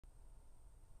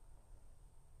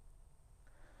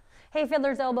Hey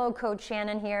Fiddler's Elbow, Coach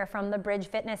Shannon here from the Bridge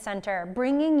Fitness Center,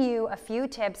 bringing you a few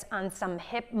tips on some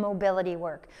hip mobility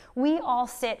work. We all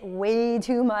sit way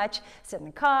too much, sit in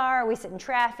the car, we sit in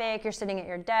traffic, you're sitting at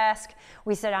your desk,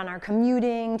 we sit on our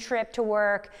commuting trip to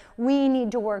work. We need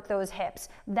to work those hips.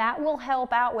 That will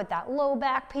help out with that low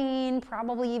back pain,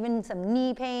 probably even some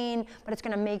knee pain, but it's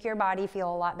gonna make your body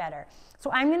feel a lot better. So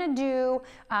I'm gonna do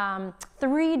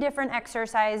 3 different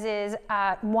exercises,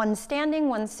 one standing,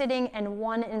 one sitting, and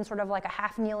one in sort of like a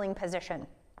half kneeling position.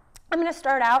 I'm gonna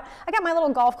start out, I got my little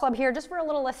golf club here just for a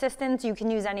little assistance. You can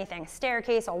use anything,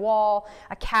 staircase, a wall,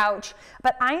 a couch,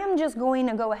 but I am just going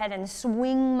to go ahead and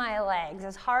swing my legs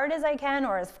as hard as I can,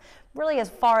 or really as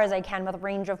far as I can with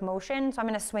range of motion. So I'm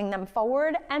gonna swing them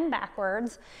forward and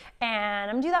backwards, and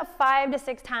I'm gonna do that 5 to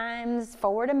 6 times,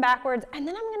 forward and backwards, and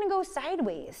then I'm gonna go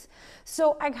sideways.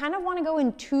 So I kind of wanna go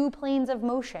in 2 planes of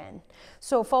motion.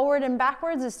 So forward and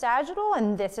backwards is sagittal,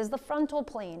 and this is the frontal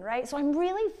plane, right? So I'm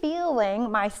really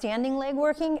feeling my standing leg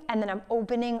working, and then I'm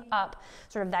opening up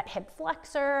sort of that hip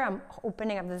flexor. I'm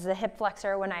opening up, this is a hip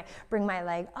flexor when I bring my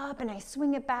leg up and I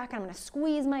swing it back, and I'm gonna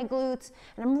squeeze my glutes,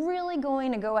 and I'm really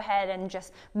going to go ahead and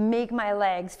just make my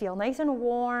legs feel nice and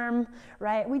warm,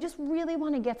 right? We just really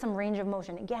want to get some range of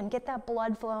motion. Again, get that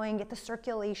blood flowing, get the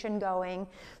circulation going.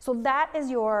 So that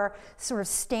is your sort of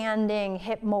standing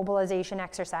hip mobilization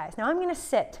exercise. Now I'm going to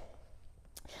sit.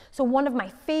 So one of my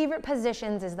favorite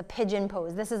positions is the pigeon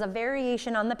pose. This is a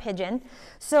variation on the pigeon.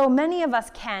 So many of us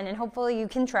can, and hopefully you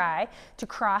can try, to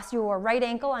cross your right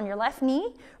ankle on your left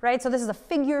knee, right? So this is a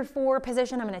figure 4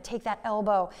 position. I'm gonna take that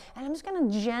elbow, and I'm just gonna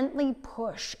gently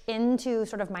push into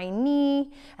sort of my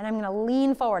knee, and I'm gonna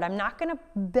lean forward. I'm not gonna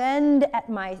bend at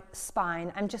my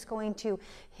spine. I'm just going to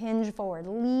hinge forward,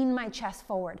 lean my chest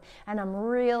forward, and I'm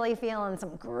really feeling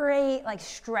some great like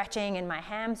stretching in my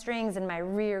hamstrings and my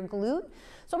rear glute.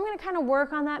 So I'm going to kind of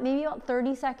work on that, maybe about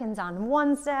 30 seconds on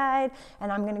one side,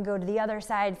 and I'm going to go to the other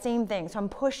side, same thing. So I'm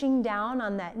pushing down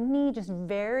on that knee just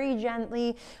very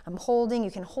gently. I'm holding, you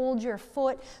can hold your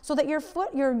foot so that your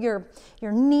foot, your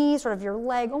knee, sort of your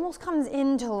leg almost comes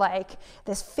into like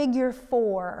this figure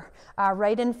 4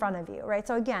 right in front of you, right?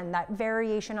 So again, that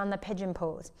variation on the pigeon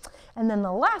pose. And then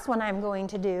the last one I'm going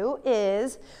to do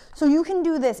is, so you can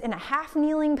do this in a half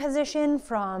kneeling position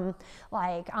from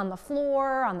like on the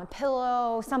floor, on the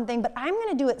pillow, something, but I'm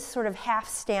gonna do it sort of half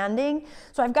standing.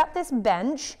 So I've got this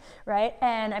bench, right?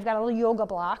 And I've got a little yoga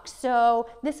block. So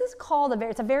this is called,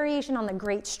 it's a variation on the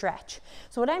great stretch.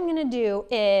 So what I'm gonna do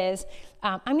is,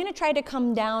 I'm gonna try to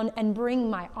come down and bring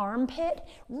my armpit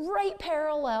right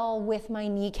parallel with my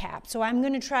kneecap. So I'm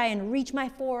gonna try and reach my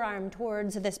forearm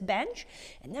towards this bench.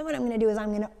 And then what I'm gonna do is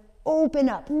I'm gonna open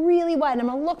up really wide. I'm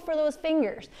gonna look for those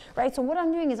fingers, right? So what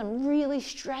I'm doing is I'm really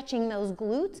stretching those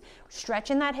glutes,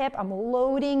 stretching that hip. I'm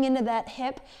loading into that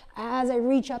hip as I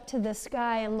reach up to the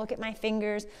sky and look at my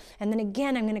fingers. And then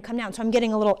again, I'm gonna come down. So I'm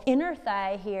getting a little inner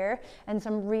thigh here and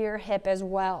some rear hip as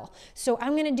well. So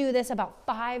I'm gonna do this about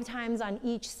 5 times on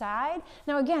each side.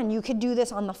 Now again, you could do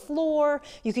this on the floor.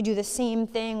 You could do the same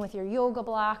thing with your yoga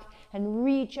block and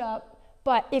reach up.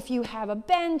 But if you have a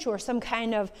bench or some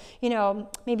kind of,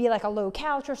 maybe like a low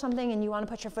couch or something and you want to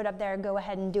put your foot up there, go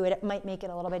ahead and do it. It might make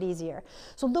it a little bit easier.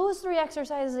 So those 3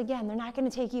 exercises, again, they're not going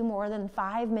to take you more than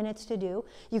 5 minutes to do.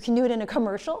 You can do it in a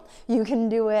commercial. You can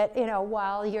do it,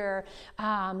 while you're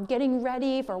getting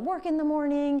ready for work in the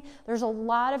morning. There's a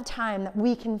lot of time that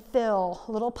we can fill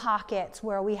little pockets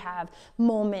where we have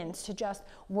moments to just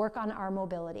work on our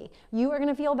mobility. You are going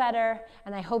to feel better,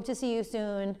 and I hope to see you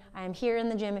soon. I am here in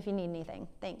the gym if you need anything.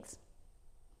 Thanks.